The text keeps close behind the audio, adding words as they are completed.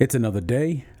It's another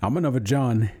day. I'm another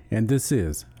John, and this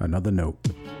is Another Note.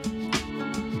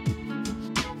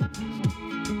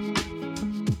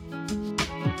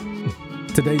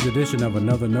 Today's edition of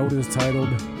Another Note is titled,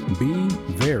 Be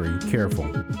Very Careful.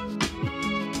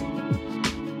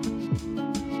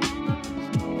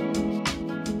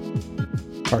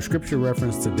 Our scripture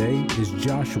reference today is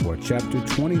Joshua chapter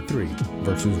 23,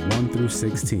 verses 1 through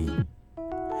 16.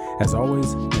 As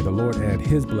always, may the Lord add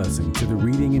His blessing to the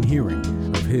reading and hearing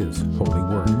of His holy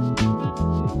word.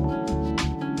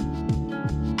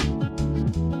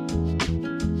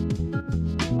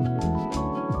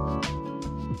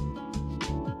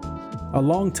 A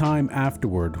long time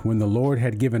afterward, when the Lord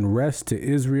had given rest to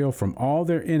Israel from all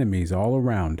their enemies all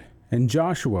around, and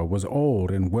Joshua was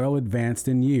old and well advanced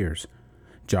in years,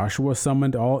 Joshua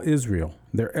summoned all Israel,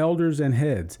 their elders and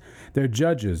heads, their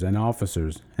judges and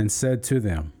officers, and said to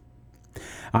them,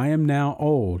 I am now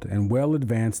old and well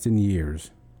advanced in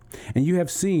years, and you have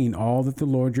seen all that the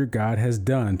Lord your God has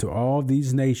done to all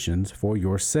these nations for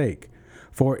your sake,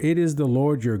 for it is the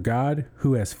Lord your God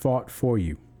who has fought for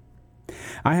you.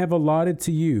 I have allotted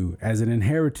to you as an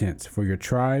inheritance for your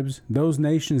tribes those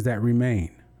nations that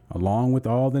remain, along with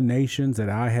all the nations that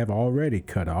I have already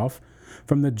cut off,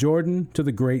 from the Jordan to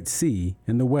the great sea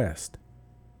in the west.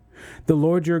 The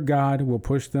Lord your God will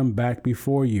push them back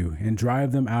before you and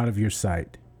drive them out of your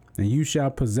sight, and you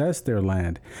shall possess their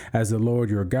land as the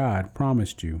Lord your God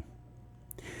promised you.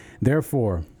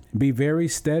 Therefore, be very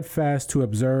steadfast to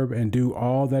observe and do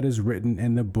all that is written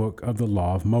in the book of the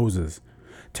law of Moses,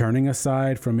 turning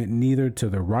aside from it neither to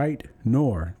the right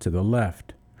nor to the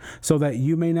left, so that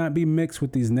you may not be mixed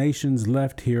with these nations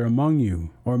left here among you,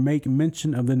 or make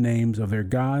mention of the names of their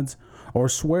gods, or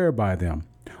swear by them,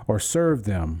 or serve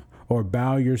them, or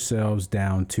bow yourselves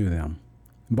down to them.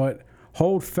 But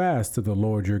hold fast to the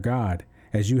Lord your God,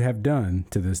 as you have done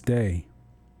to this day.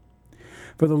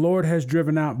 For the Lord has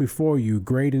driven out before you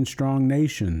great and strong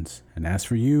nations, and as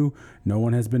for you, no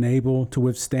one has been able to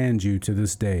withstand you to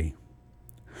this day.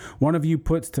 One of you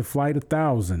puts to flight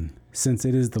 1,000, since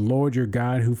it is the Lord your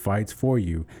God who fights for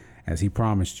you, as he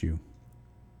promised you.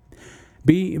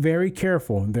 Be very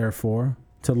careful, therefore,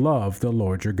 to love the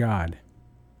Lord your God.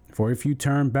 For if you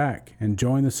turn back and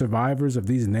join the survivors of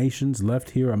these nations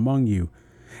left here among you,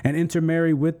 and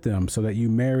intermarry with them so that you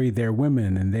marry their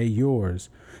women and they yours,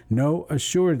 know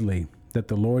assuredly that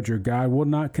the Lord your God will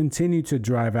not continue to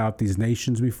drive out these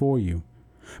nations before you,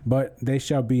 but they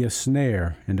shall be a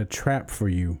snare and a trap for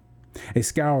you, a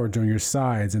scourge on your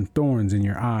sides and thorns in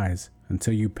your eyes,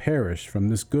 until you perish from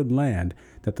this good land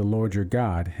that the Lord your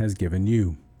God has given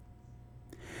you.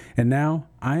 And now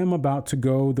I am about to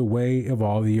go the way of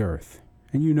all the earth,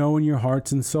 and you know in your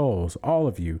hearts and souls, all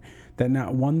of you, that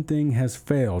not one thing has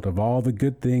failed of all the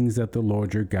good things that the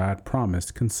Lord your God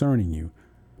promised concerning you.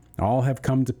 All have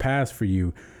come to pass for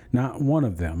you, not one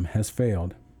of them has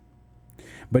failed.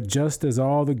 But just as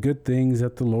all the good things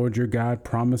that the Lord your God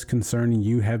promised concerning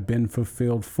you have been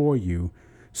fulfilled for you,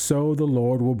 so the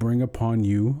Lord will bring upon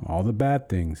you all the bad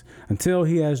things, until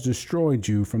he has destroyed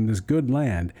you from this good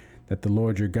land that the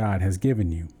Lord your God has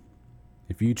given you.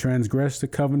 If you transgress the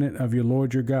covenant of your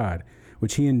Lord your God,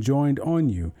 which he enjoined on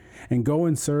you, and go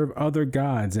and serve other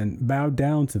gods and bow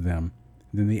down to them,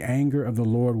 then the anger of the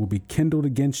Lord will be kindled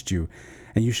against you,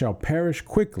 and you shall perish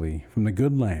quickly from the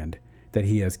good land that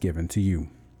he has given to you.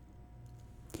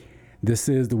 This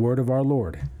is the word of our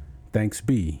Lord. Thanks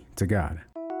be to God.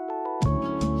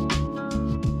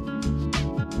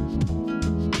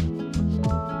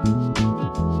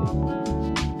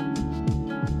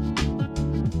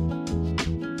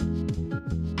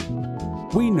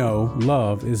 We know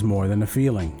love is more than a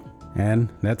feeling, and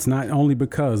that's not only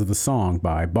because of the song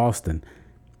by Boston.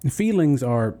 Feelings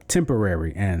are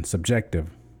temporary and subjective.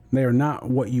 They are not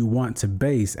what you want to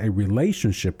base a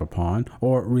relationship upon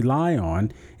or rely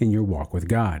on in your walk with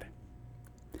God.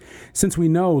 Since we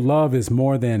know love is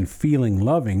more than feeling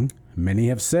loving, many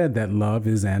have said that love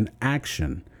is an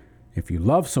action. If you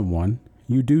love someone,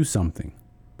 you do something.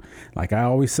 Like I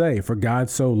always say, for God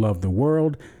so loved the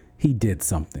world, he did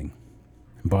something.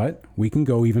 But we can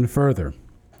go even further.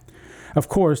 Of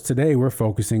course, today we're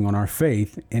focusing on our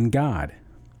faith in God.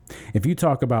 If you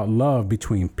talk about love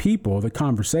between people, the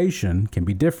conversation can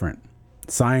be different.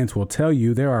 Science will tell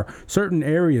you there are certain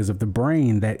areas of the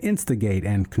brain that instigate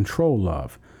and control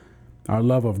love. Our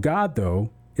love of God,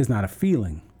 though, is not a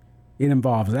feeling. It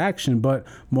involves action, but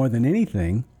more than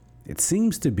anything, it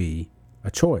seems to be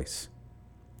a choice.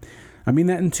 I mean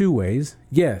that in two ways.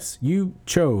 Yes, you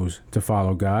chose to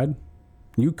follow God.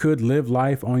 You could live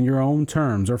life on your own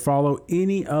terms or follow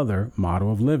any other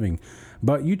model of living,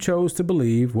 but you chose to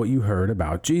believe what you heard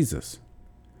about Jesus.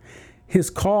 His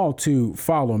call to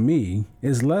follow me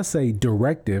is less a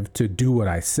directive to do what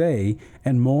I say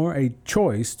and more a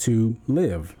choice to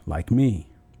live like me.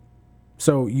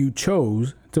 So you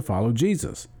chose to follow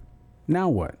Jesus. Now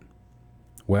what?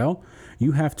 Well,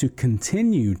 you have to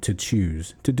continue to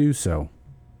choose to do so.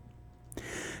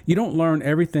 You don't learn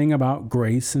everything about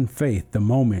grace and faith the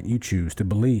moment you choose to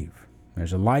believe.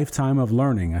 There's a lifetime of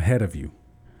learning ahead of you.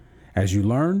 As you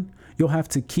learn, you'll have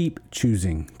to keep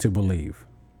choosing to believe.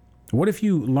 What if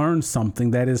you learn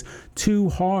something that is too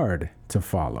hard to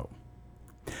follow?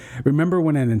 Remember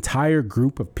when an entire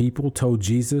group of people told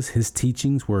Jesus his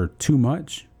teachings were too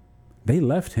much? They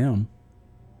left him.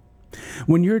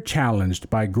 When you're challenged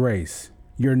by grace,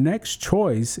 your next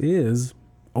choice is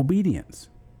obedience.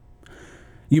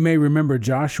 You may remember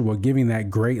Joshua giving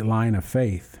that great line of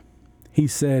faith. He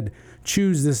said,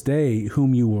 "Choose this day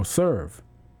whom you will serve.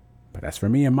 But as for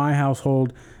me and my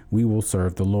household, we will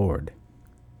serve the Lord."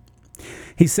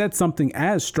 He said something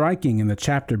as striking in the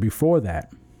chapter before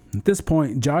that. At this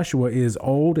point, Joshua is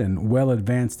old and well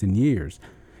advanced in years.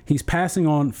 He's passing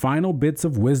on final bits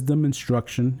of wisdom,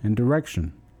 instruction, and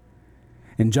direction.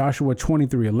 In Joshua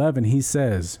 23:11, he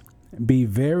says, "Be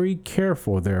very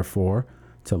careful, therefore,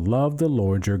 to love the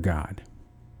Lord your God."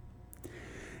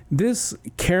 This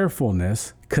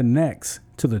carefulness connects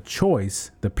to the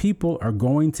choice the people are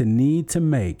going to need to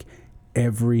make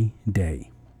every day.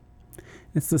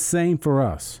 It's the same for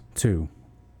us, too.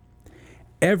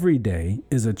 Every day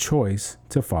is a choice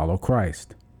to follow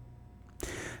Christ.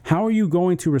 How are you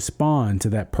going to respond to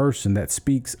that person that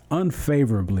speaks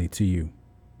unfavorably to you?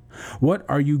 What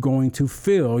are you going to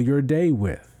fill your day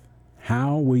with?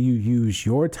 How will you use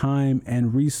your time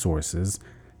and resources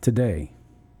today?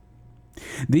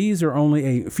 These are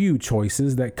only a few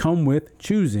choices that come with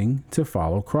choosing to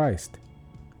follow Christ.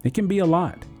 It can be a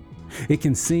lot. It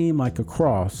can seem like a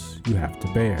cross you have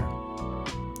to bear.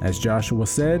 As Joshua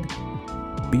said,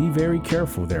 be very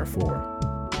careful, therefore,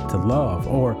 to love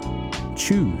or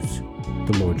choose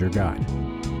the Lord your God.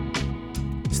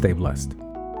 Stay blessed.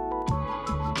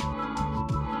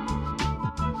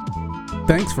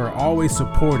 Thanks for always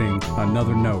supporting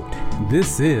Another Note.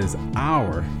 This is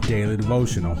our daily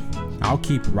devotional. I'll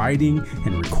keep writing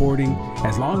and recording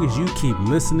as long as you keep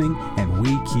listening and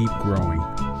we keep growing.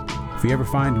 If you ever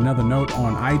find Another Note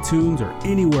on iTunes or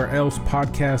anywhere else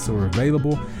podcasts are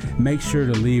available, make sure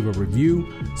to leave a review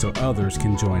so others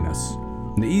can join us.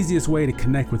 And the easiest way to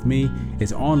connect with me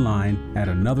is online at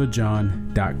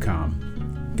anotherjohn.com.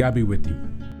 God be with you.